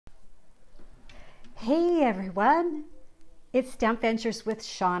Hey everyone, it's Stamp Ventures with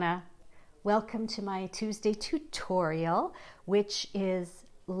Shauna. Welcome to my Tuesday tutorial, which is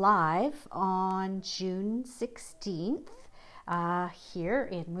live on June 16th here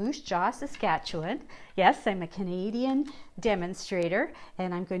in Moose Jaw, Saskatchewan. Yes, I'm a Canadian demonstrator,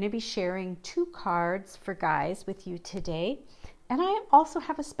 and I'm going to be sharing 2 cards for guys with you today. And I also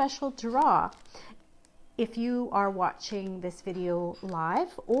have a special draw. If you are watching this video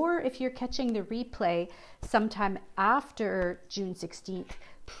live, or if you're catching the replay sometime after June 16th,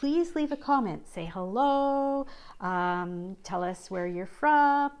 please leave a comment. Say hello, tell us where you're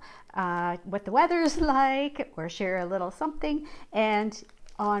from, what the weather's like, or share a little something. And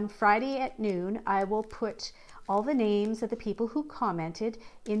on Friday at noon, I will put all the names of the people who commented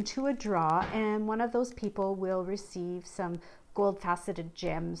into a draw, and one of those people will receive some gold faceted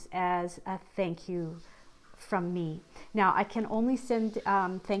gems as a thank you from me. Now, I can only send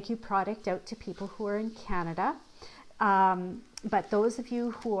thank you product out to people who are in Canada, but those of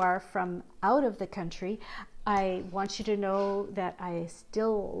you who are from out of the country, I want you to know that I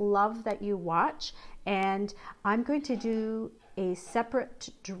still love that you watch, and I'm going to do a separate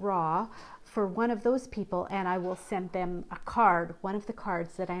draw for one of those people, and I will send them a card, one of the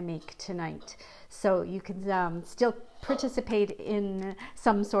cards that I make tonight. So you can still participate in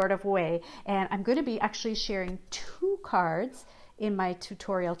some sort of way. And I'm going to be actually sharing 2 cards in my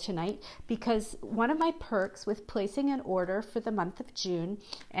tutorial tonight, because one of my perks with placing an order for the month of June,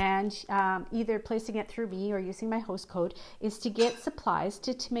 and either placing it through me or using my host code, is to get supplies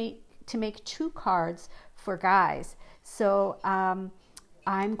to make 2 cards for guys. So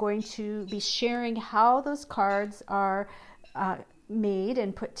I'm going to be sharing how those cards are made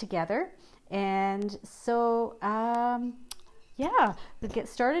and put together. And so, yeah, we'll get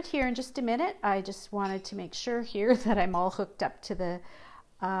started here in just a minute. I just wanted to make sure here that I'm all hooked up to the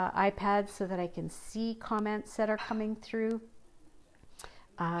iPad so that I can see comments that are coming through.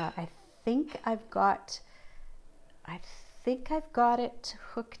 I think I've got it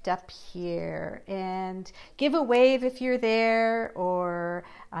hooked up here, and give a wave if you're there, or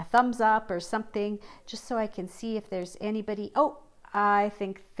a thumbs up or something, just so I can see if there's anybody. Oh, I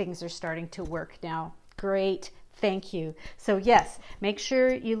think things are starting to work now. Great, thank you. So yes, make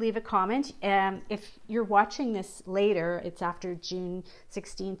sure you leave a comment. If you're watching this later, it's after June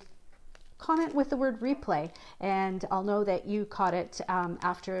 16th, comment with the word replay, and I'll know that you caught it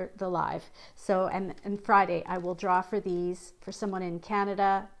after the live. So, and Friday I will draw for these for someone in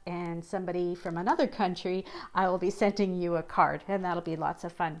Canada, and somebody from another country, I will be sending you a card, and that'll be lots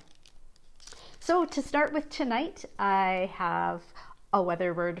of fun. So to start with tonight, I have a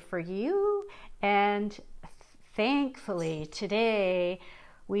weather word for you, and thankfully today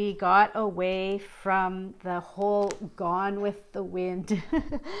we got away from the whole Gone with the Wind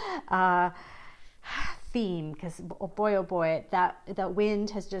theme, because oh boy, that wind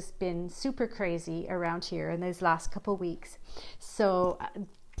has just been super crazy around here in those last couple weeks. So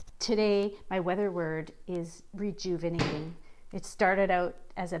today my weather word is rejuvenating. It started out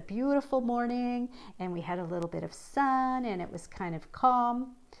as a beautiful morning, and we had a little bit of sun, and it was kind of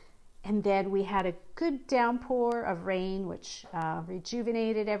calm. And then we had a good downpour of rain, which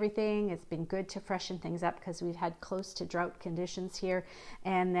rejuvenated everything. It's been good to freshen things up, because we've had close to drought conditions here.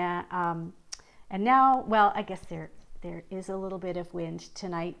 And now, well, I guess there is a little bit of wind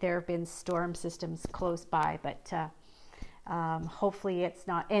tonight. There have been storm systems close by, but hopefully it's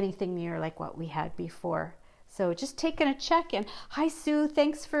not anything near like what we had before. So just taking a check. And hi Sue,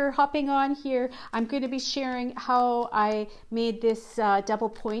 thanks for hopping on here. I'm going to be sharing how I made this double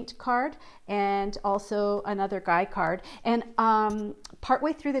point card, and also another guy card. And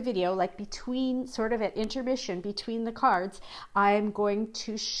partway through the video, like between, sort of at intermission between the cards, I'm going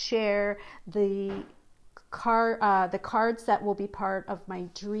to share the cards that will be part of my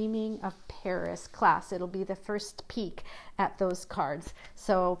Dreaming of Paris class. It'll be the first peek at those cards.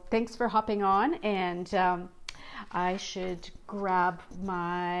 So thanks for hopping on, and I should grab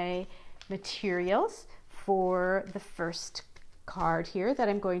my materials for the first card here that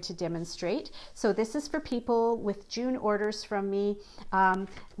I'm going to demonstrate. So this is for people with June orders from me.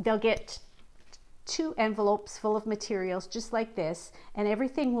 They'll get 2 envelopes full of materials just like this, and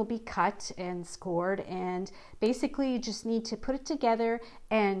everything will be cut and scored, and basically you just need to put it together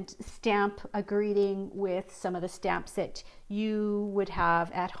and stamp a greeting with some of the stamps that you would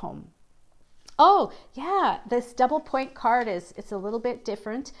have at home. Oh yeah, this double point card it's a little bit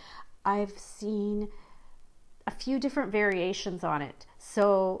different. I've seen a few different variations on it,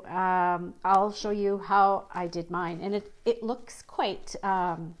 so I'll show you how I did mine, and it looks quite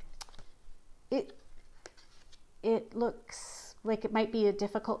it looks like it might be a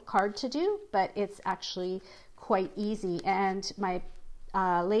difficult card to do, but it's actually quite easy. And my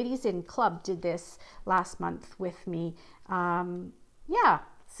ladies in club did this last month with me. Yeah,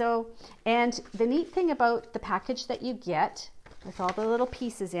 so, and the neat thing about the package that you get with all the little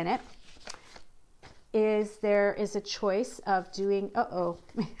pieces in it is there is a choice of doing, uh-oh,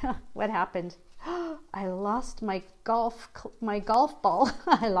 what happened? I lost my golf ball.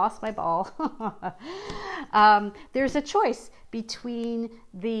 I lost my ball. There's a choice between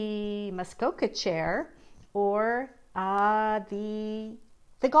the Muskoka chair or the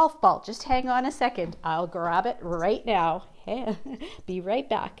golf ball. Just hang on a second. I'll grab it right now. Be right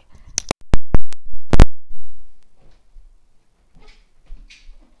back.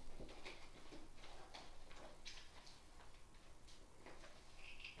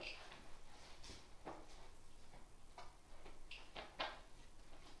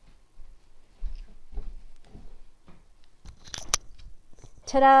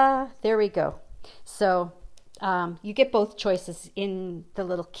 Ta-da! There we go. So you get both choices in the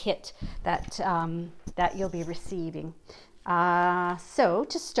little kit that that you'll be receiving. So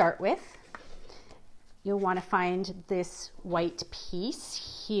to start with, you'll want to find this white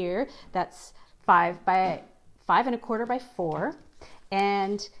piece here that's 5 by 5 1/4 by 4,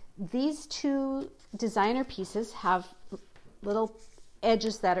 and these two designer pieces have little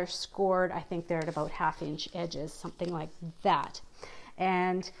edges that are scored. I think they're at about 1/2 inch edges, something like that.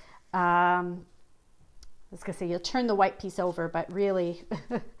 And I was going to say you'll turn the white piece over, but really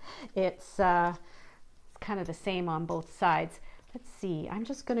it's kind of the same on both sides. Let's see, I'm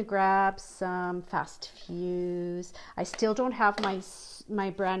just going to grab some Fast Fuse. I still don't have my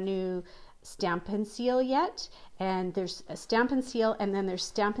brand new Stampin' Seal yet, and there's a Stampin' Seal and then there's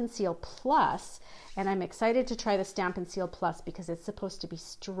Stampin' Seal Plus, and I'm excited to try the Stampin' Seal Plus because it's supposed to be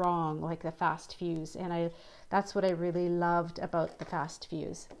strong like the Fast Fuse, and that's what I really loved about the Fast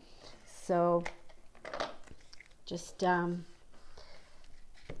Fuse. So just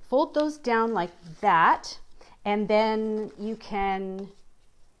fold those down like that, and then you can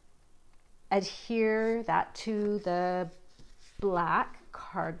adhere that to the black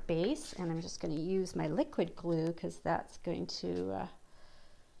card base, and I'm just going to use my liquid glue because that's going to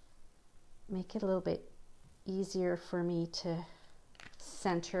make it a little bit easier for me to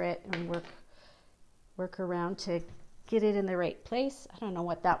center it and work around to get it in the right place. I don't know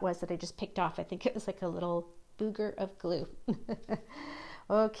what that was that I just picked off. I think it was like a little booger of glue.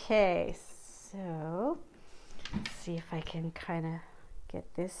 Okay, so let's see if I can kind of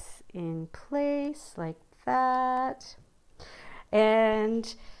get this in place like that.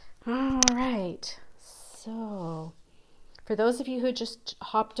 And all right, so for those of you who just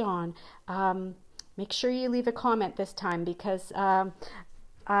hopped on, make sure you leave a comment this time because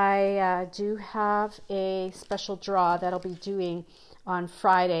I do have a special draw that I'll be doing on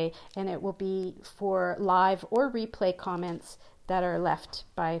Friday, and it will be for live or replay comments that are left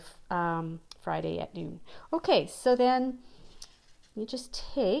by Friday at noon. Okay, so then you just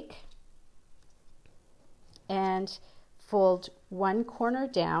take and fold one corner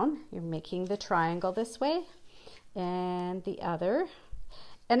down. You're making the triangle this way and the other.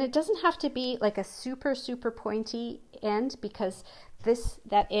 And it doesn't have to be like a super pointy end because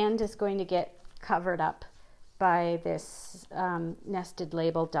that end is going to get covered up by this nested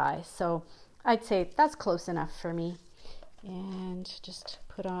label die. So I'd say that's close enough for me. And just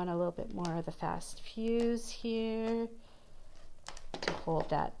put on a little bit more of the Fast Fuse here to hold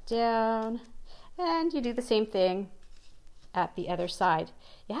that down. And you do the same thing at the other side.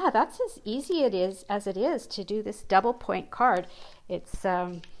 Yeah, that's as easy as it is to do this double point card. It's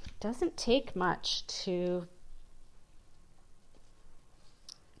doesn't take much to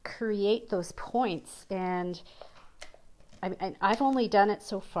create those points, and I've only done it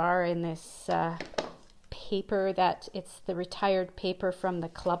so far in this paper that it's the retired paper from the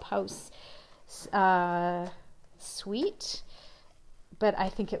Clubhouse suite, but I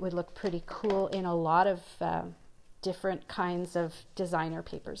think it would look pretty cool in a lot of different kinds of designer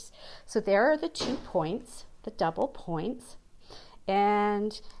papers. So there are the 2 points, the double points,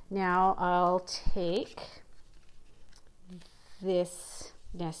 and now I'll take this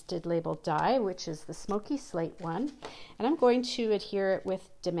nested label die, which is the smoky slate one, and I'm going to adhere it with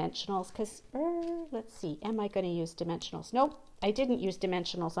dimensionals because let's see, am I going to use dimensionals? Nope, I didn't use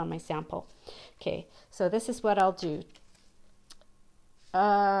dimensionals on my sample. Okay, so this is what I'll do.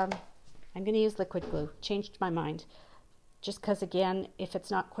 I'm going to use liquid glue. Changed my mind. Just because, again, if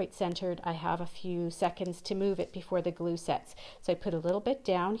it's not quite centered, I have a few seconds to move it before the glue sets. So I put a little bit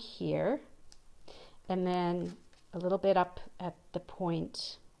down here and then a little bit up at the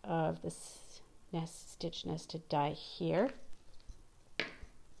point of this stitch nested die here.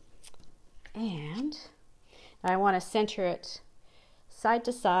 And I want to center it side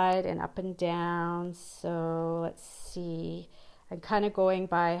to side and up and down. So let's see. I'm kind of going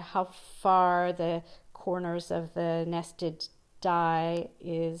by how far the corners of the nested die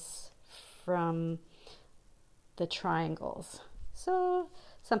is from the triangles. So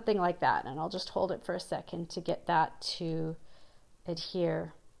something like that. And I'll just hold it for a second to get that to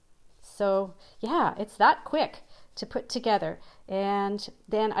adhere. So yeah, it's that quick to put together. And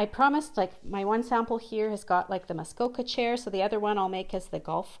then I promised, like, my one sample here has got like the Muskoka chair, so the other one I'll make as the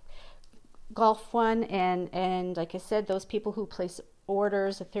golf one. And like I said, those people who place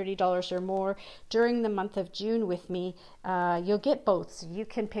orders of $30 or more during the month of June with me, you'll get both. So you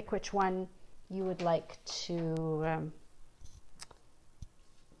can pick which one you would like to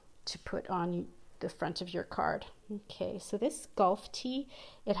put on the front of your card. Okay, so this golf tee,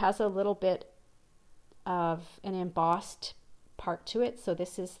 it has a little bit of an embossed part to it. So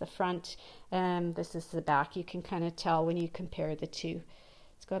this is the front and this is the back. You can kind of tell when you compare the two.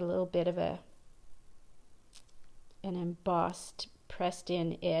 It's got a little bit of an embossed pressed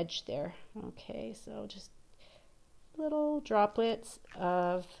in edge there. Okay, so just little droplets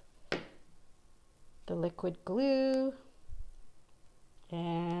of the liquid glue.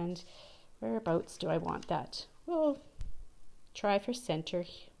 And whereabouts do I want that? Well, try for center,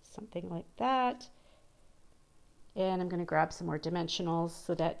 something like that. And I'm going to grab some more dimensionals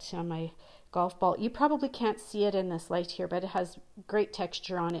so that my golf ball, you probably can't see it in this light here, but it has great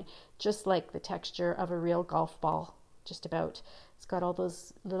texture on it, just like the texture of a real golf ball, just about. It's got all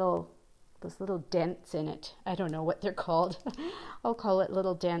those little dents in it. I don't know what they're called. I'll call it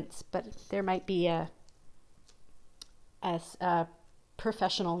little dents, but there might be a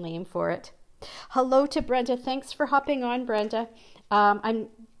professional name for it. Hello to Brenda. Thanks for hopping on, Brenda. I'm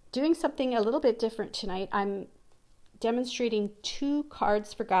doing something a little bit different tonight. I'm demonstrating 2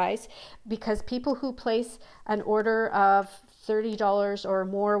 cards for guys, because people who place an order of $30 or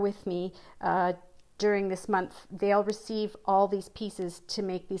more with me during this month, they'll receive all these pieces to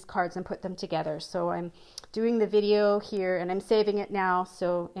make these cards and put them together. So I'm doing the video here and I'm saving it now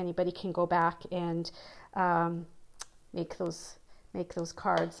so anybody can go back and make those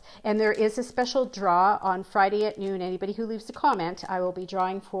cards. And there is a special draw on Friday at noon. Anybody who leaves a comment, I will be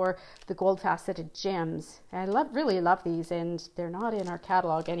drawing for the gold faceted gems. I really love these, and they're not in our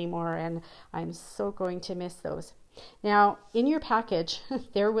catalog anymore, and I'm so going to miss those. Now, in your package,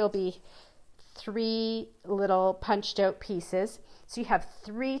 there will be 3 little punched out pieces. So you have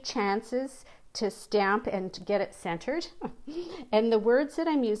 3 chances to stamp and to get it centered. And the words that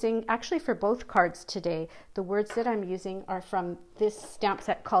I'm using, actually for both cards today, the words that I'm using are from this stamp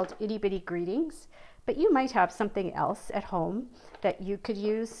set called Itty Bitty Greetings. But you might have something else at home that you could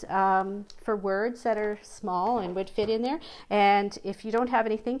use for words that are small and would fit in there. And if you don't have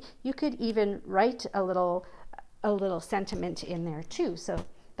anything, you could even write a little sentiment in there too. So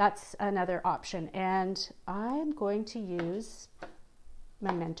that's another option. And I'm going to use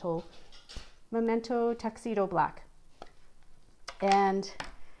Memento Tuxedo Black. And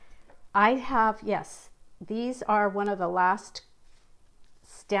I have, yes, these are one of the last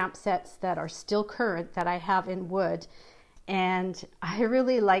stamp sets that are still current that I have in wood. And I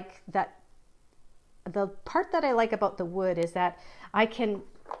really like that. The part that I like about the wood is that I can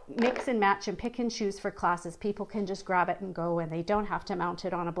mix and match and pick and choose for classes. People can just grab it and go, and they don't have to mount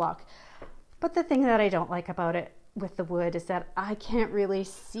it on a block. But the thing that I don't like about it with the wood is that I can't really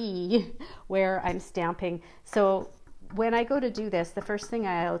see where I'm stamping. So when I go to do this, the first thing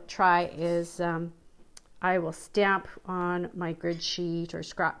I'll try is I will stamp on my grid sheet or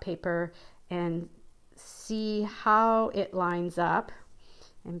scrap paper and see how it lines up.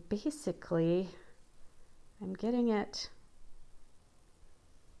 And basically I'm getting it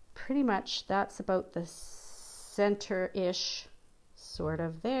pretty much, that's about the center-ish, sort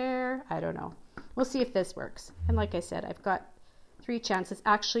of there. I don't know. We'll see if this works. And like I said, I've got 3 chances.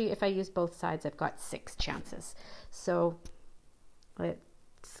 Actually, if I use both sides, I've got 6 chances. So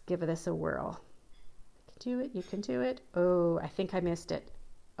let's give this a whirl. You can do it. You can do it. Oh, I think I missed it.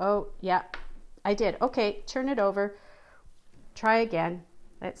 Oh, yeah, I did. Okay, turn it over. Try again.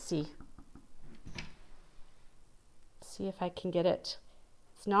 Let's see. See if I can get it.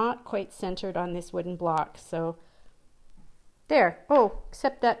 It's not quite centered on this wooden block, so there. Oh,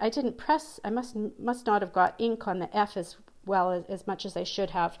 except that I didn't press. I must not have got ink on the F as well as much as I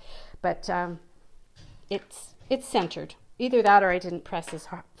should have, but it's centered. Either that or I didn't press as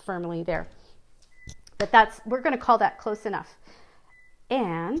firmly there. But we're going to call that close enough.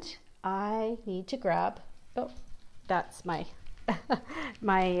 And I need to grab, oh, that's my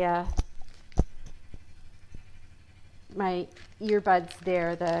my earbuds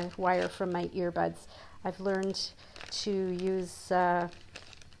there, the wire from my earbuds. I've learned to use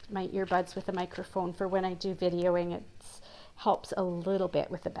my earbuds with a microphone for when I do videoing. It helps a little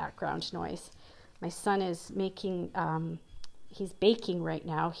bit with the background noise. My son is making, he's baking right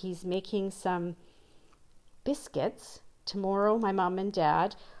now. He's making some biscuits. Tomorrow, my mom and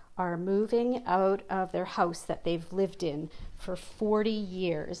dad are moving out of their house that they've lived in for 40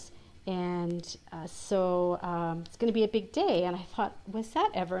 years. And so it's going to be a big day. And I thought, was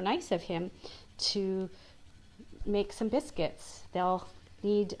that ever nice of him to make some biscuits? They'll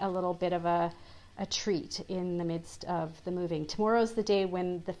need a little bit of a treat in the midst of the moving. Tomorrow's the day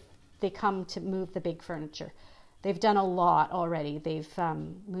when they come to move the big furniture. They've done a lot already. They've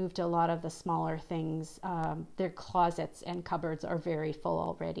moved a lot of the smaller things. Their closets and cupboards are very full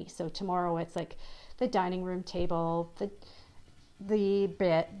already. So tomorrow it's like the dining room table, the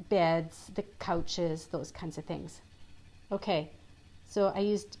beds, the couches, those kinds of things. Okay, so I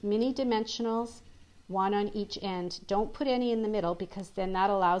used mini dimensionals, one on each end. Don't put any in the middle, because then that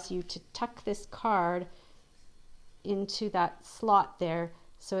allows you to tuck this card into that slot there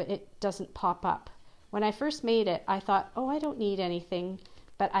so it doesn't pop up. When I first made it, I thought, oh, I don't need anything,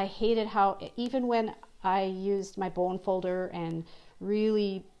 but I hated how, even when I used my bone folder and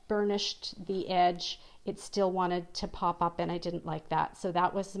really burnished the edge, it still wanted to pop up, and I didn't like that. So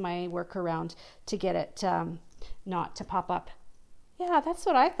that was my workaround to get it not to pop up. Yeah, that's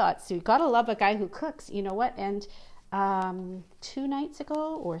what I thought, Sue. Gotta love a guy who cooks, you know what? And 2 nights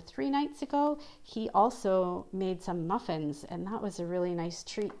ago or 3 nights ago, he also made some muffins, and that was a really nice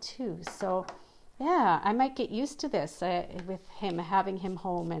treat too. So yeah, I might get used to this with him, having him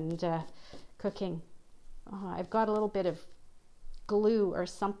home and cooking. I've got a little bit of glue or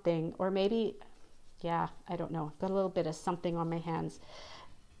something, or maybe, yeah, I don't know. I've got a little bit of something on my hands.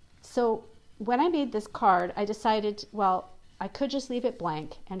 So when I made this card, I decided, well, I could just leave it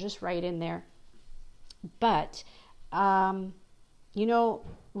blank and just write in there. But, you know,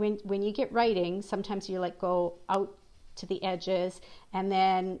 when you get writing, sometimes you like go out to the edges, and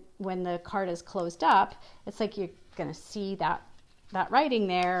then when the card is closed up, it's like you're gonna see that writing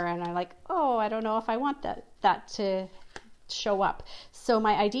there, and I'm like, oh, I don't know if I want that to show up. So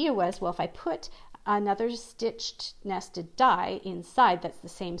my idea was, well, if I put another stitched nested die inside that's the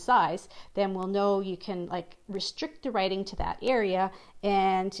same size, then we'll know you can like restrict the writing to that area,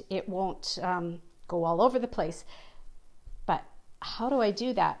 and it won't go all over the place. But how do I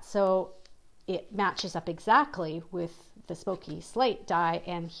do that so it matches up exactly with the Smoky Slate die?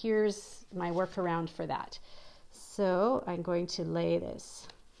 And here's my workaround for that. So I'm going to lay this,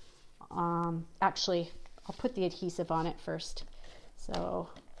 actually I'll put the adhesive on it first. So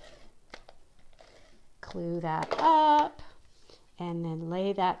glue that up and then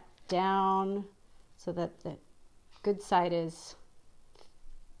lay that down so that the good side is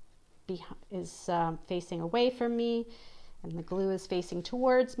facing away from me and the glue is facing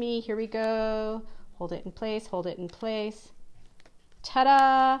towards me. Here we go. Hold it in place, hold it in place.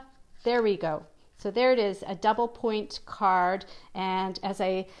 Ta-da! There we go. So there it is, a double point card. And as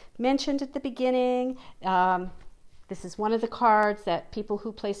I mentioned at the beginning, this is one of the cards that people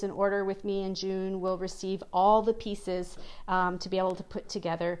who place an order with me in June will receive all the pieces to be able to put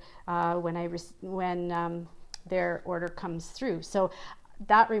together when their order comes through. So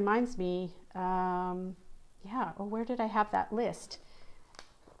that reminds me, yeah, oh, where did I have that list?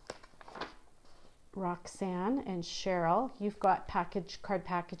 Roxanne and Cheryl, you've got card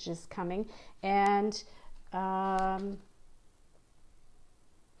packages coming, and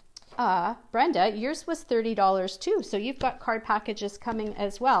Brenda, yours was $30 too, so you've got card packages coming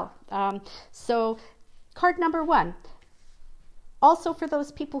as well. So card number 1. Also, for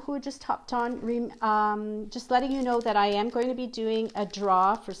those people who just hopped on, just letting you know that I am going to be doing a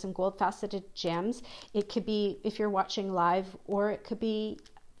draw for some gold faceted gems. It could be if you're watching live, or it could be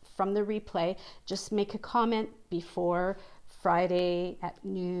from the replay. Just make a comment before Friday at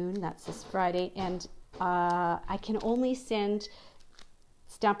noon. That's this Friday. And I can only send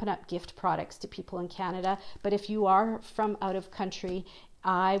Stampin' Up! Gift products to people in Canada. But if you are from out of country,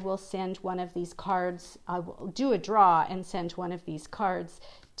 I will send one of these cards. I will do a draw and send one of these cards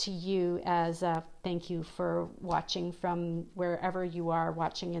to you as a thank you for watching from wherever you are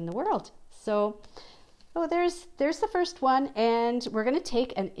watching in the world. So, oh, there's the first one, and we're going to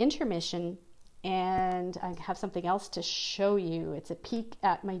take an intermission, and I have something else to show you. It's a peek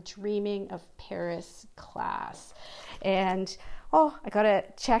at my Dreaming of Paris class. And oh, I got to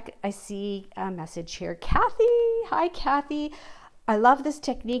check. I see a message here. Kathy, hi Kathy. I love this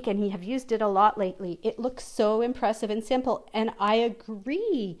technique and have used it a lot lately. It looks so impressive and simple, and I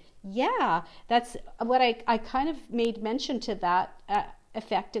agree. Yeah, that's what I kind of made mention to that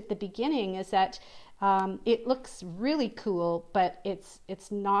effect at the beginning, is that it looks really cool, but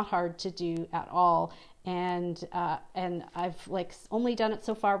it's not hard to do at all. And I've like only done it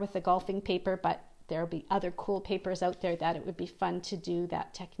so far with the golfing paper, but there'll be other cool papers out there that it would be fun to do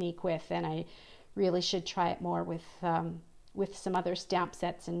that technique with, and I really should try it more with some other stamp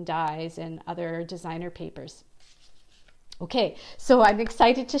sets and dies and other designer papers. Okay, so I'm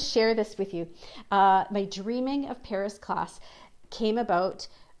excited to share this with you. My Dreaming of Paris class came about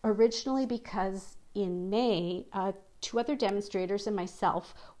originally because in May, 2 other demonstrators and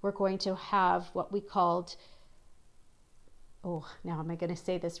myself were going to have what we called, oh, now am I going to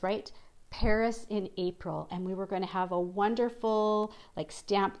say this right? Paris in April, and we were going to have a wonderful like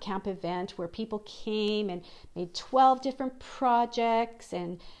stamp camp event where people came and made 12 different projects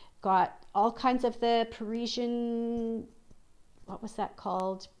and got all kinds of the Parisian, what was that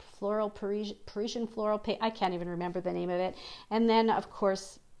called? Parisian floral paint. I can't even remember the name of it. And then of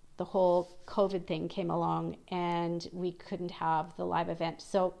course the whole COVID thing came along and we couldn't have the live event.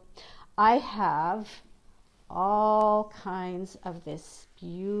 So I have all kinds of this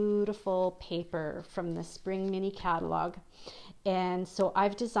beautiful paper from the Spring Mini Catalog. And so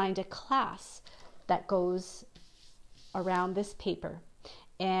I've designed a class that goes around this paper.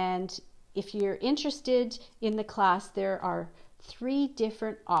 And if you're interested in the class, there are 3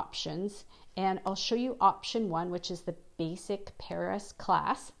 different options. And I'll show you option 1, which is the basic Paris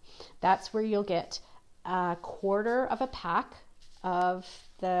class. That's where you'll get a quarter of a pack of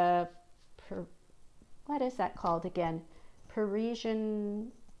the what is that called again?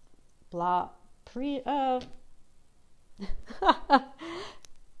 Parisian blah,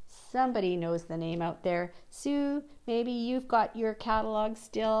 somebody knows the name out there. Sue, maybe you've got your catalog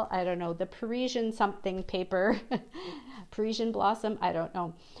still. I don't know. The Parisian something paper, Parisian blossom. I don't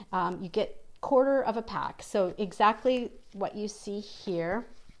know. You get quarter of a pack. So exactly what you see here.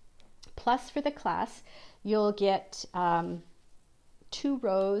 Plus for the class, you'll get 2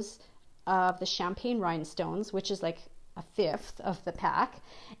 rows of the champagne rhinestones, which is like a 1/5 of the pack,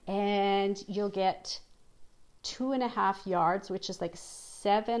 and you'll get 2.5 yards, which is like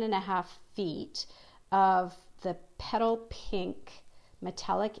 7.5 feet of the petal pink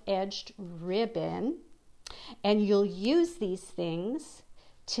metallic edged ribbon, and you'll use these things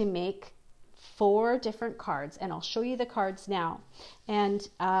to make 4 different cards, and I'll show you the cards now. And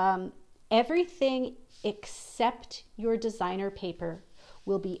everything except your designer paper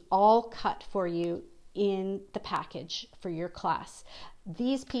will be all cut for you in the package for your class.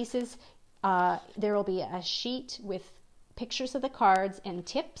 These pieces, there will be a sheet with pictures of the cards and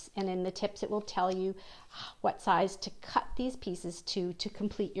tips, and in the tips it will tell you what size to cut these pieces to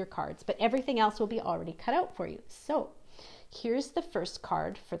complete your cards, but everything else will be already cut out for you. So here's the first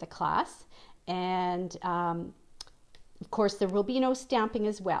card for the class, and of course, there will be no stamping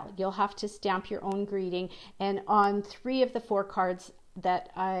as well. You'll have to stamp your own greeting, and on 3 of the 4 cards that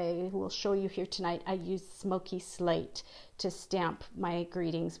I will show you here tonight, I used Smoky Slate to stamp my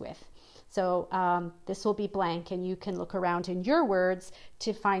greetings with. So this will be blank, and you can look around in your words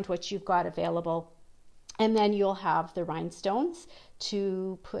to find what you've got available. And then you'll have the rhinestones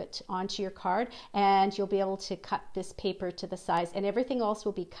to put onto your card, and you'll be able to cut this paper to the size, and everything else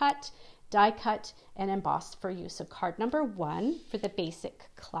will be cut, die cut, and embossed for you. So card number 1 for the basic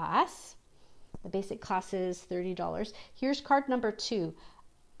class. The basic class is $30. Here's card number 2.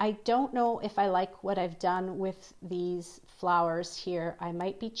 I don't know if I like what I've done with these flowers here. I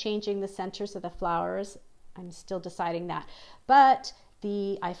might be changing the centers of the flowers. I'm still deciding that. But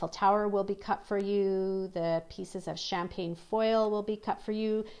the Eiffel Tower will be cut for you. The pieces of champagne foil will be cut for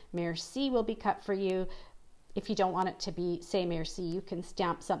you. Merci will be cut for you. If you don't want it to be, say, Merci, you can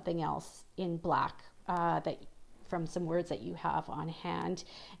stamp something else in black from some words that you have on hand.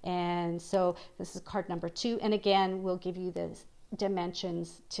 And so this is card number 2. And again, we'll give you the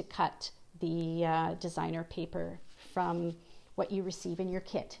dimensions to cut the designer paper from what you receive in your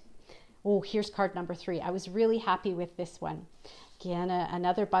kit. Oh, here's card number 3. I was really happy with this one. Again,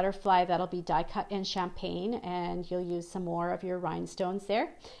 another butterfly that'll be die cut in champagne, and you'll use some more of your rhinestones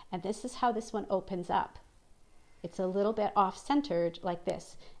there. And this is how this one opens up. It's a little bit off-centered like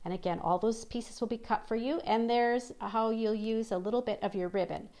this. And again, all those pieces will be cut for you. And there's how you'll use a little bit of your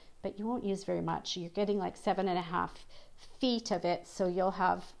ribbon, but you won't use very much. You're getting like 7.5 feet of it, so you'll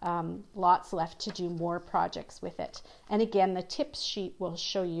have lots left to do more projects with it. And again, the tips sheet will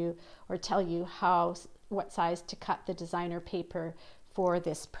show you or tell you what size to cut the designer paper for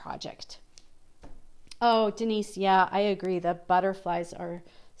this project. Oh, Denise, yeah, I agree. The butterflies are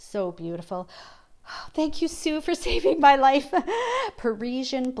so beautiful. Thank you, Sue, for saving my life.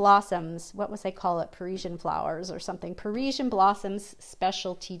 Parisian blossoms. What was I call it? Parisian flowers or something. Parisian blossoms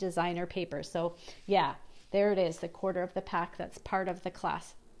specialty designer paper. So yeah, there it is, the quarter of the pack that's part of the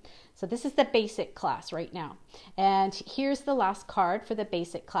class. So this is the basic class right now. And here's the last card for the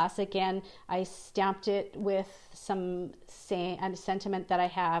basic class. Again, I stamped it with some sentiment that I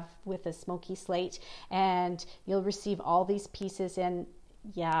have with a smoky slate. And you'll receive all these pieces, and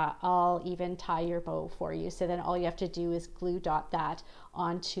yeah, I'll even tie your bow for you. So then all you have to do is glue dot that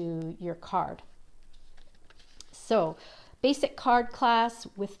onto your card. So basic card class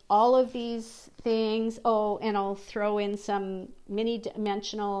with all of these things. Oh, and I'll throw in some mini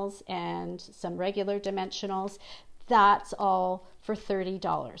dimensionals and some regular dimensionals. That's all for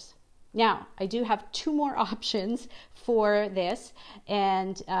 $30. Now, I do have 2 more options for this,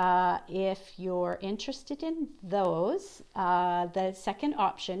 and if you're interested in those, the second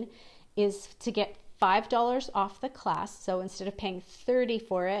option is to get $5 off the class. So instead of paying $30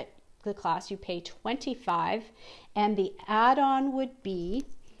 for it, the class, you pay $25, and the add-on would be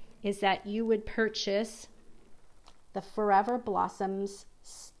is that you would purchase the Forever Blossoms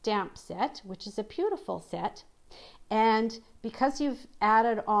stamp set, which is a beautiful set. And because you've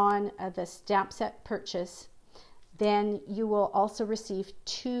added on the stamp set purchase, then you will also receive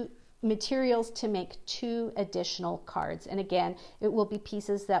 2 materials to make 2 additional cards. And again, it will be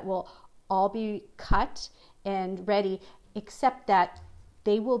pieces that will all be cut and ready, except that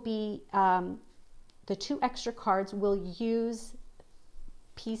they will be, the 2 extra cards will use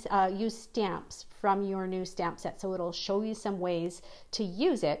stamps from your new stamp set. So it'll show you some ways to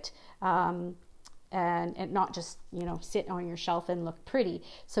use it, and not just, you know, sit on your shelf and look pretty.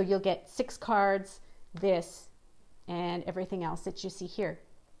 So you'll get 6 cards, this, and everything else that you see here.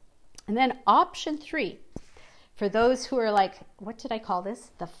 And then option 3, for those who are like, what did I call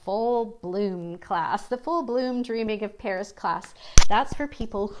this? The Full Bloom class, the Full Bloom Dreaming of Paris class. That's for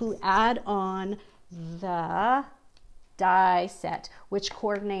people who add on the die set, which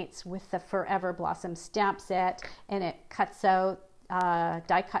coordinates with the Forever Blossom stamp set, and it cuts out,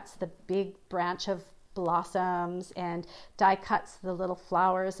 die cuts the big branch of blossoms and die cuts the little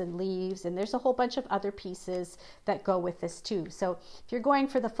flowers and leaves, and there's a whole bunch of other pieces that go with this too. So if you're going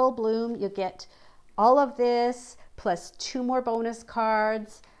for the Full Bloom, you'll get all of this plus 2 more bonus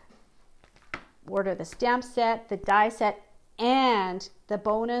cards. Order the stamp set, the die set, and the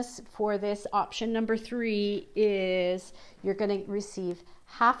bonus for this option number 3 is you're going to receive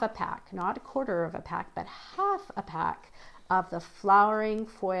half a pack, not a quarter of a pack, but half a pack of the Flowering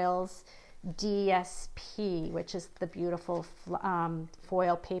Foils DSP, which is the beautiful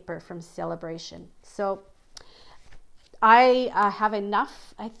foil paper from Celebration. So I have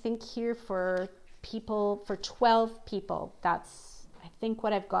enough, I think, here for people, for 12 people. That's, I think,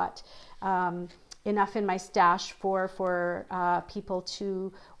 what I've got enough in my stash for people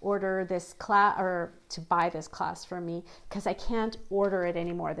to order this class, or to buy this class from me, because I can't order it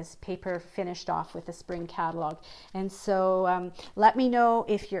anymore. This paper finished off with the spring catalog. And so let me know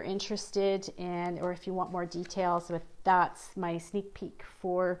if you're interested, and or if you want more details. But that's my sneak peek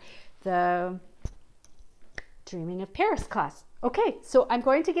for the Dreaming of Paris class. Okay, so I'm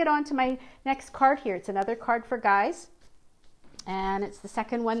going to get on to my next card here. It's another card for guys, and it's the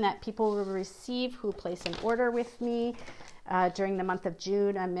second one that people will receive who place an order with me during the month of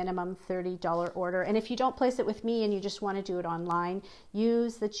June, a minimum $30 order. And if you don't place it with me and you just want to do it online,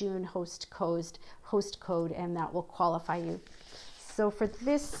 use the June host code, and that will qualify you. So for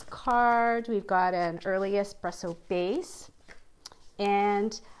this card, we've got an early espresso base,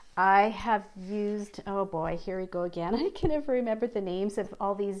 and I have used, oh boy, here we go again. I can never remember the names of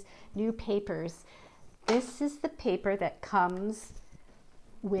all these new papers. This is the paper that comes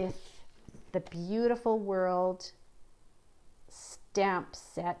with the Beautiful World stamp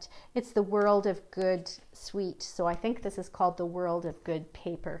set. It's the World of Good suite. So I think this is called the World of Good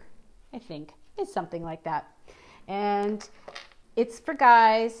paper. I think it's something like that. And it's for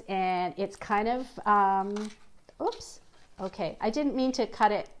guys, and it's kind of, oops, okay. I didn't mean to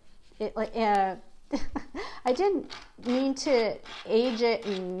cut it. I didn't mean to age it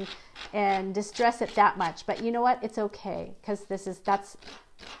and distress it that much, but you know what? It's okay, because that's,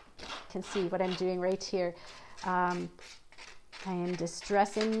 you can see what I'm doing right here. I am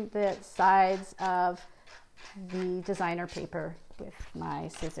distressing the sides of the designer paper with my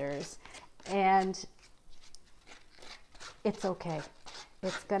scissors, and it's okay.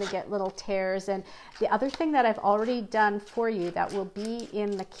 It's going to get little tears. And the other thing that I've already done for you that will be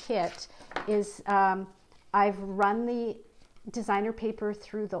in the kit is I've run the designer paper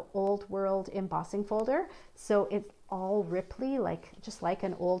through the Old World embossing folder. So it's all ripply, just like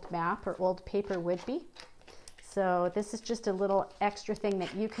an old map or old paper would be. So this is just a little extra thing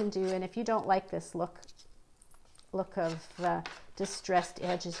that you can do. And if you don't like this look of distressed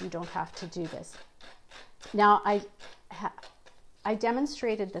edges, you don't have to do this. Now, I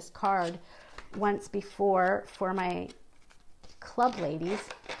demonstrated this card once before for my club ladies,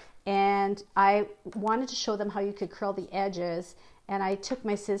 and I wanted to show them how you could curl the edges, and I took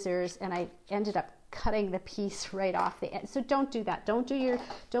my scissors and I ended up cutting the piece right off the edge. So don't do that. Don't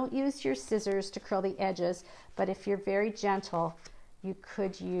use your scissors to curl the edges, but if you're very gentle, you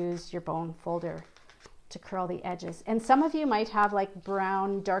could use your bone folder to curl the edges. And some of you might have like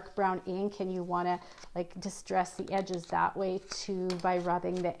dark brown ink, and you want to like distress the edges that way too by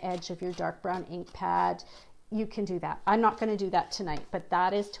rubbing the edge of your dark brown ink pad. You can do that. I'm not going to do that tonight, but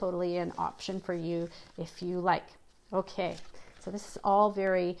that is totally an option for you if you like. Okay, so this is all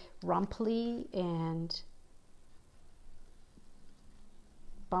very rumply and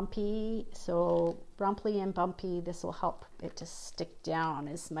bumpy. So rumply and bumpy, this will help it to stick down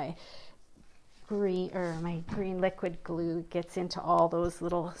as my green liquid glue gets into all those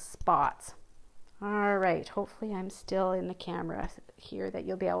little spots. All right, hopefully I'm still in the camera here that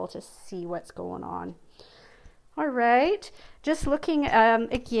you'll be able to see what's going on. All right, just looking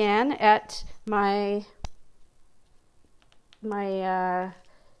again at my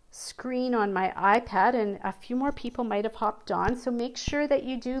screen on my iPad, and a few more people might have hopped on, so make sure that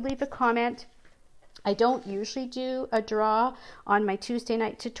you do leave a comment. I don't usually do a draw on my Tuesday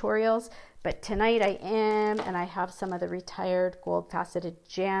night tutorials, but tonight I am, and I have some of the retired gold faceted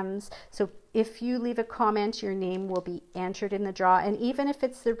gems. So if you leave a comment, your name will be entered in the draw. And even if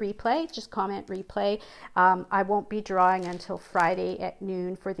it's the replay, just comment replay. I won't be drawing until Friday at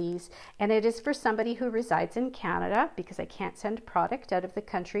noon for these. And it is for somebody who resides in Canada, because I can't send product out of the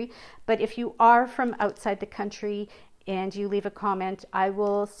country. But if you are from outside the country and you leave a comment, I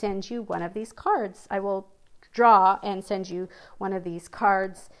will send you one of these cards. I will draw and send you one of these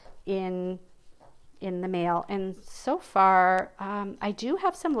cards in the mail. And so far I do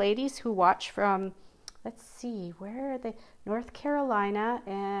have some ladies who watch from, let's see, where are they? North Carolina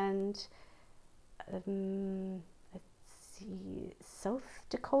and let's see, South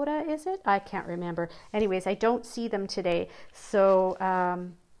Dakota, is it? I can't remember. Anyways, I don't see them today, so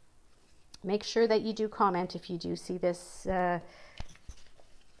make sure that you do comment if you do see this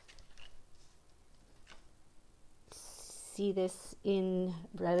in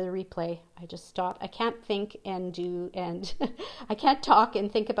rather replay. I just stopped. I can't think and I can't talk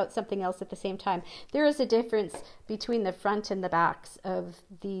and think about something else at the same time. There is a difference between the front and the backs of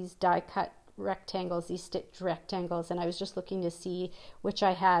these die cut rectangles, these stitched rectangles, and I was just looking to see which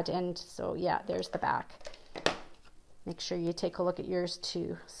I had, and so yeah, there's the back. Make sure you take a look at yours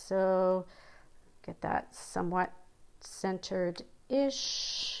too. So get that somewhat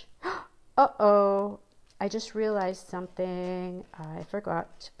centered-ish. Uh-oh. I just realized something. I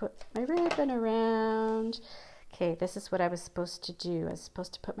forgot to put my ribbon around. Okay, this is what I was supposed to do. I was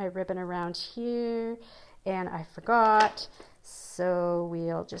supposed to put my ribbon around here, and I forgot. So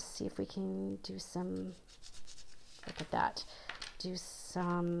we'll just see if we can do some, look at that, do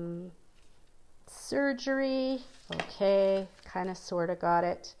some surgery. Okay, kind of, sort of got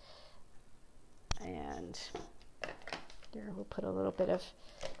it. And here we'll put a little bit of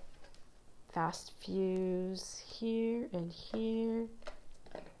fast fuse here and here.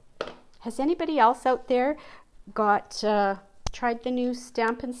 Has anybody else out there tried the new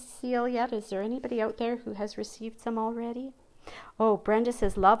Stampin' Seal yet? Is there anybody out there who has received some already? Oh, Brenda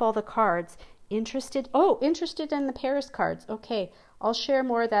says, love all the cards. Interested? Oh, interested in the Paris cards. Okay, I'll share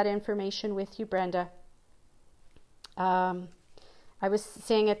more of that information with you, Brenda. I was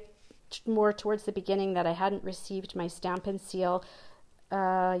saying it more towards the beginning that I hadn't received my Stampin' Seal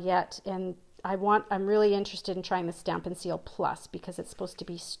yet, and I'm really interested in trying the Stampin' Seal Plus, because it's supposed to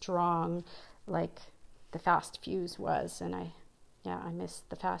be strong like the Fast Fuse was, and I missed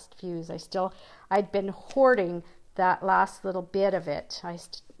the Fast Fuse. I'd been hoarding that last little bit of it. I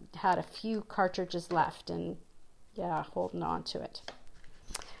had a few cartridges left, and yeah, holding on to it.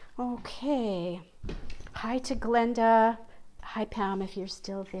 Okay, hi to Glenda. Hi Pam, if you're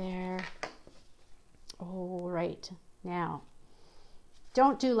still there. All right, now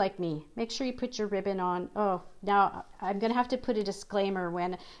don't do like me. Make sure you put your ribbon on. Oh, now I'm going to have to put a disclaimer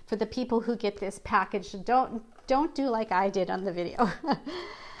for the people who get this package. Don't do like I did on the video.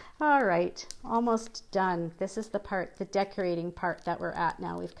 All right, almost done. This is the part, the decorating part that we're at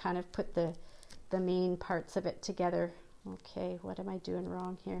now. We've kind of put the main parts of it together. Okay, what am I doing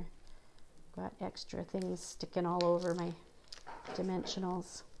wrong here? Got extra things sticking all over my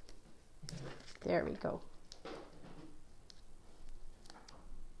dimensionals. There we go.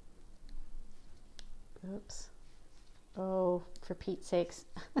 Oops. Oh, for Pete's sakes.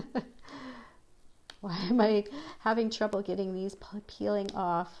 Why am I having trouble getting these peeling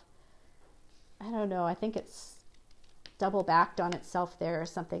off? I don't know. I think it's double backed on itself there or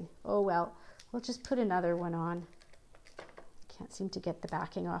something. Oh well, we'll just put another one on. Can't seem to get the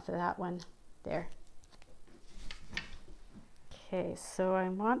backing off of that one. There. Okay, so I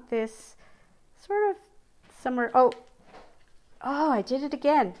want this sort of somewhere. Oh, I did it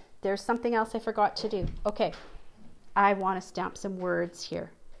again. There's something else I forgot to do. Okay, I want to stamp some words here.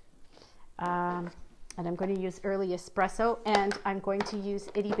 And I'm going to use Early Espresso, and I'm going to use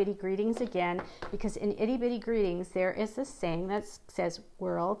Itty Bitty Greetings again, because in Itty Bitty Greetings there is this saying that says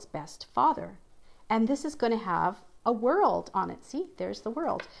world's best father, and this is going to have a world on it. See, there's the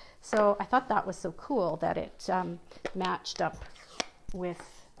world. So I thought that was so cool that it matched up with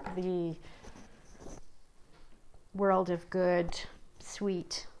the world of good,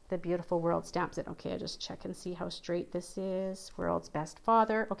 sweet, the beautiful world stamps it. Okay, I just check and see how straight this is. World's best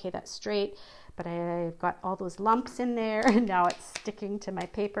father. Okay, that's straight, but I've got all those lumps in there and now it's sticking to my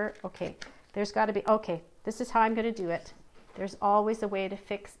paper. Okay, there's got to be, okay, this is how I'm going to do it. There's always a way to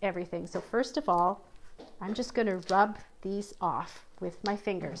fix everything. So first of all, I'm just going to rub these off with my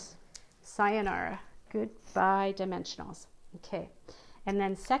fingers. Sayonara. Goodbye, dimensionals. Okay, and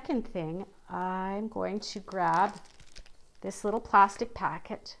then second thing, I'm going to grab this little plastic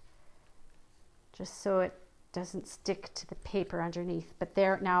packet just so it doesn't stick to the paper underneath. But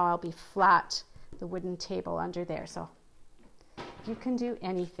there, now I'll be flat, the wooden table under there. So you can do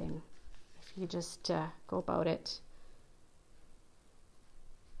anything if you just go about it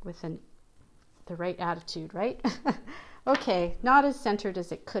with the right attitude, right? Okay, not as centered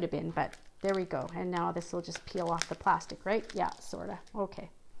as it could have been, but there we go. And now this will just peel off the plastic, right? Yeah, sorta. Okay.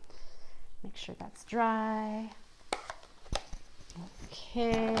 Make sure that's dry.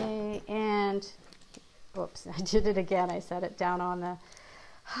 Okay, and oops, I did it again. I set it down on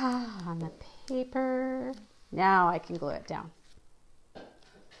the paper. Now I can glue it down.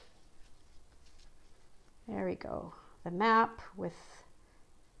 There we go. The map with,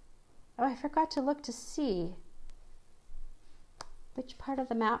 oh, I forgot to look to see which part of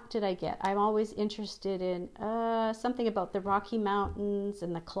the map did I get. I'm always interested in something about the Rocky Mountains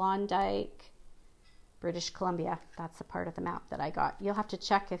and the Klondike. British Columbia, that's the part of the map that I got. You'll have to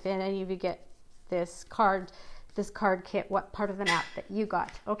check if any of you get this card kit, what part of the map that you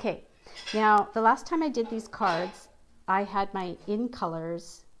got. Okay, now the last time I did these cards, I had my in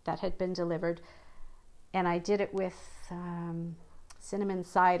colors that had been delivered, and I did it with cinnamon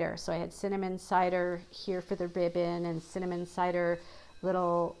cider. So I had cinnamon cider here for the ribbon and cinnamon cider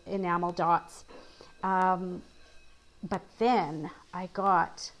little enamel dots. But then I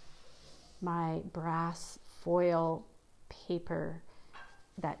got my brass foil paper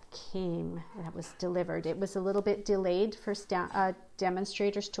that was delivered. It was a little bit delayed for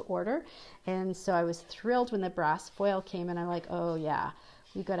demonstrators to order, and so I was thrilled when the brass foil came, and I'm like, oh yeah,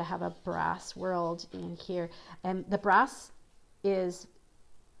 we got to have a brass world in here. And the brass is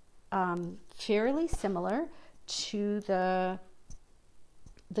fairly similar to the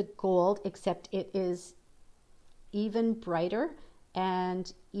gold, except it is even brighter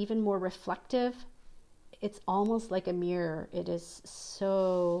and even more reflective. It's almost like a mirror. It is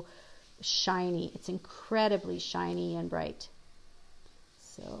so shiny. It's incredibly shiny and bright.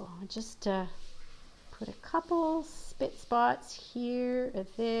 So I just put a couple spit spots here or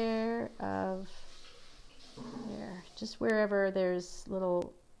there of there, just wherever there's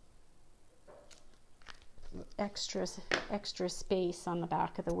little extra space on the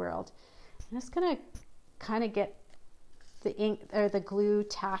back of the world. I'm just gonna kind of get the ink or the glue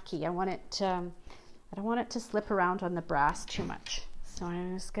tacky. I want it I don't want it to slip around on the brass too much. So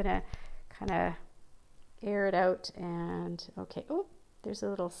I'm just gonna kind of air it out, and okay, oh, there's a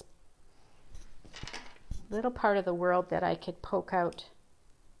little part of the world that I could poke out.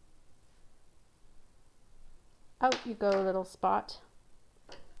 Out you go, little spot.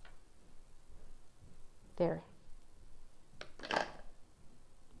 There.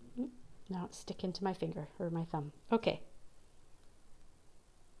 Now it's sticking to my finger or my thumb. Okay.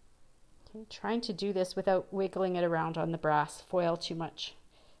 Okay, trying to do this without wiggling it around on the brass foil too much,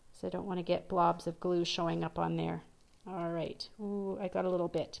 so I don't want to get blobs of glue showing up on there. All right. Ooh, I got a little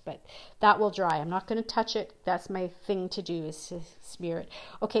bit, but that will dry. I'm not going to touch it. That's my thing to do, is to smear it.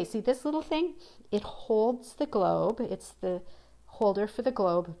 Okay, see this little thing? It holds the globe. It's the holder for the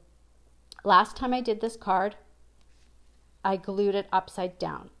globe. Last time I did this card, I glued it upside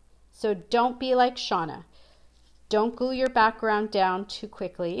down. So don't be like Shauna. don't glue your background down too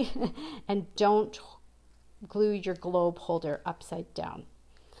quickly and don't glue your globe holder upside down.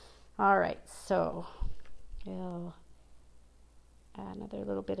 All right, so we'll add another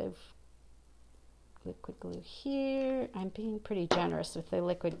little bit of liquid glue here. I'm being pretty generous with the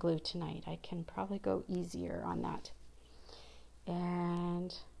liquid glue tonight. I can probably go easier on that.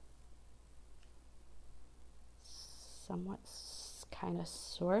 And somewhat kind of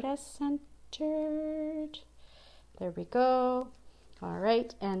sort of centered. There we go. All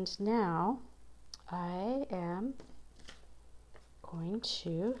right, and now I am going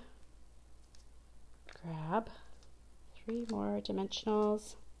to grab 3 more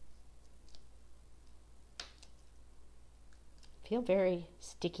dimensionals. I feel very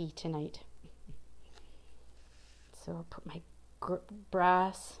sticky tonight. So I'll put my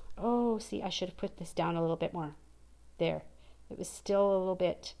brass. Oh, see, I should have put this down a little bit more. There. It was still a little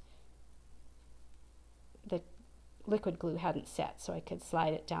bit, the liquid glue hadn't set, so I could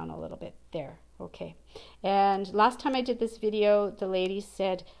slide it down a little bit there. Okay. And last time I did this video, the ladies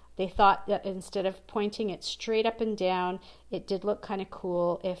said they thought that instead of pointing it straight up and down, it did look kind of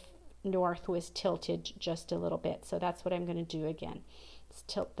cool if north was tilted just a little bit. So that's what I'm going to do again. Let's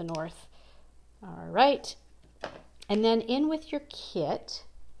tilt the north. All right. And then in with your kit,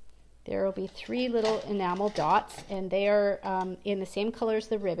 there will be 3 little enamel dots, and they are in the same color as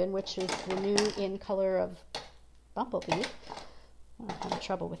the ribbon, which is the new in color of Bumblebee. I'm having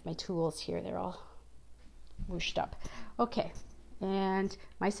trouble with my tools here. They're all whooshed up. Okay, and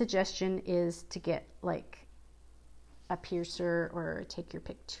my suggestion is to get like a piercer or take your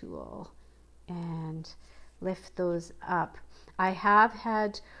pick tool and lift those up. I have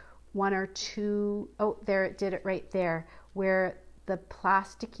had 1 or 2, oh, there, it did it right there, where the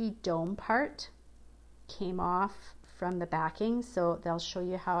plasticky dome part came off from the backing, so they'll show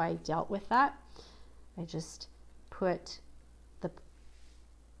you how I dealt with that. I just put the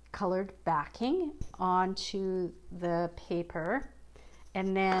colored backing onto the paper,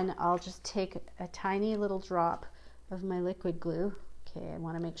 and then I'll just take a tiny little drop of my liquid glue. Okay, I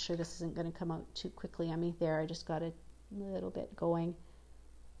want to make sure this isn't going to come out too quickly on me. There, I just got a little bit going.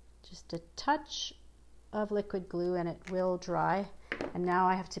 Just a touch of liquid glue and it will dry. And now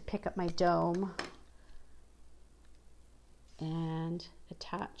I have to pick up my dome and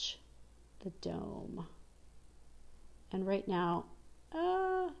attach the dome. And right now,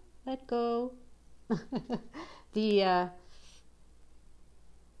 let go. The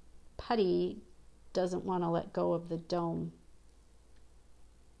putty doesn't want to let go of the dome.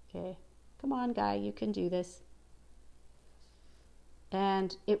 Okay, come on, guy, you can do this.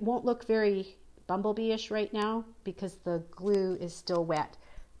 And it won't look very Bumblebee-ish right now because the glue is still wet,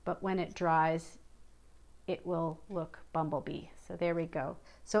 but when it dries it will look Bumblebee. So there we go.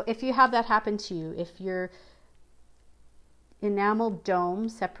 So if you have that happen to you, if your enamel dome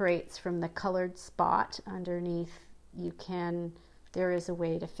separates from the colored spot underneath, there is a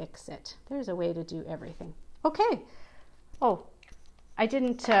way to fix it. There's a way to do everything. Okay. Oh, I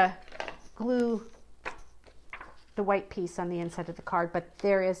didn't glue the white piece on the inside of the card, but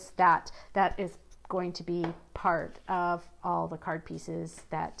there is that is going to be part of all the card pieces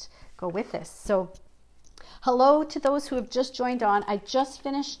that go with this. So hello to those who have just joined on. I just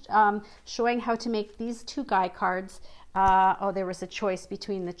finished showing how to make these 2 guy cards. Oh, there was a choice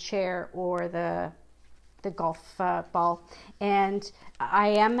between the chair or the golf ball, and I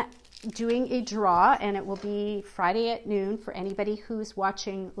am doing a draw, and it will be Friday at noon for anybody who's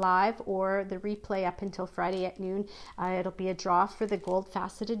watching live or the replay up until Friday at noon. It'll be a draw for the gold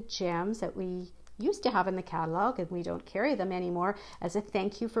faceted gems that we used to have in the catalog, and we don't carry them anymore, as a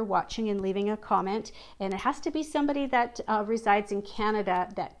thank you for watching and leaving a comment. And it has to be somebody that resides in Canada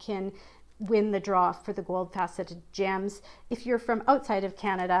that can win the draw for the gold faceted gems. If you're from outside of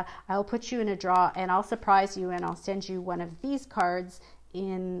Canada, I'll put you in a draw and I'll surprise you, and I'll send you one of these cards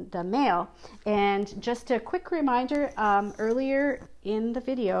in the mail. And just a quick reminder, earlier in the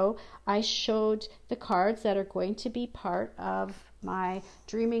video I showed the cards that are going to be part of my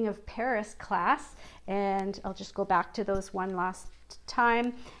Dreaming of Paris class, and I'll just go back to those one last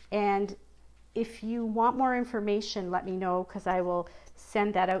time. And if you want more information, let me know, because I will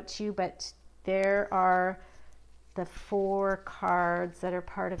send that out to you. But there are the 4 cards that are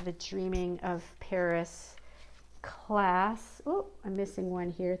part of the Dreaming of Paris class. Oh, I'm missing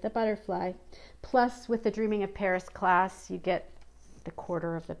one here, the butterfly. Plus, with the Dreaming of Paris class, you get the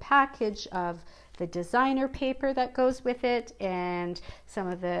quarter of the package of the designer paper that goes with it, and some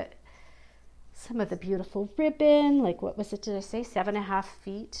of the beautiful ribbon, like what was it, did I say 7.5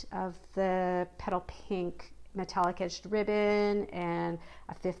 feet of the petal pink metallic edged ribbon and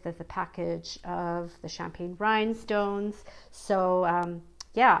a fifth of the package of the champagne rhinestones. So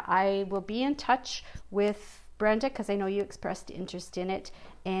yeah, I will be in touch with Brenda because I know you expressed interest in it,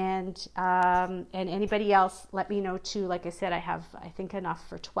 and anybody else, let me know too. Like I said, I have, I think, enough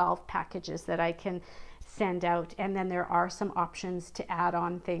for 12 packages that I can send out, and then there are some options to add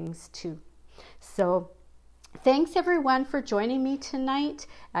on things too. So thanks everyone for joining me tonight.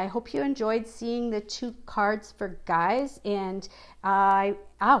 I hope you enjoyed seeing the 2 cards for guys. And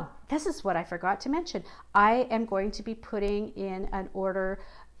this is what I forgot to mention. I am going to be putting in an order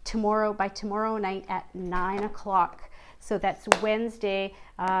by tomorrow night at 9 o'clock. So that's Wednesday,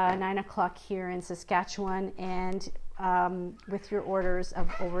 9 o'clock here in Saskatchewan. And with your orders of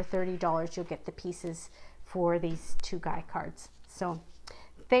over $30, you'll get the pieces for these 2 guy cards. So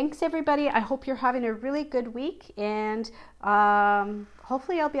thanks everybody. I hope you're having a really good week, and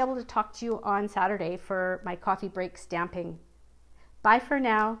hopefully I'll be able to talk to you on Saturday for my coffee break stamping. Bye for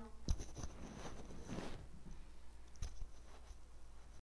now.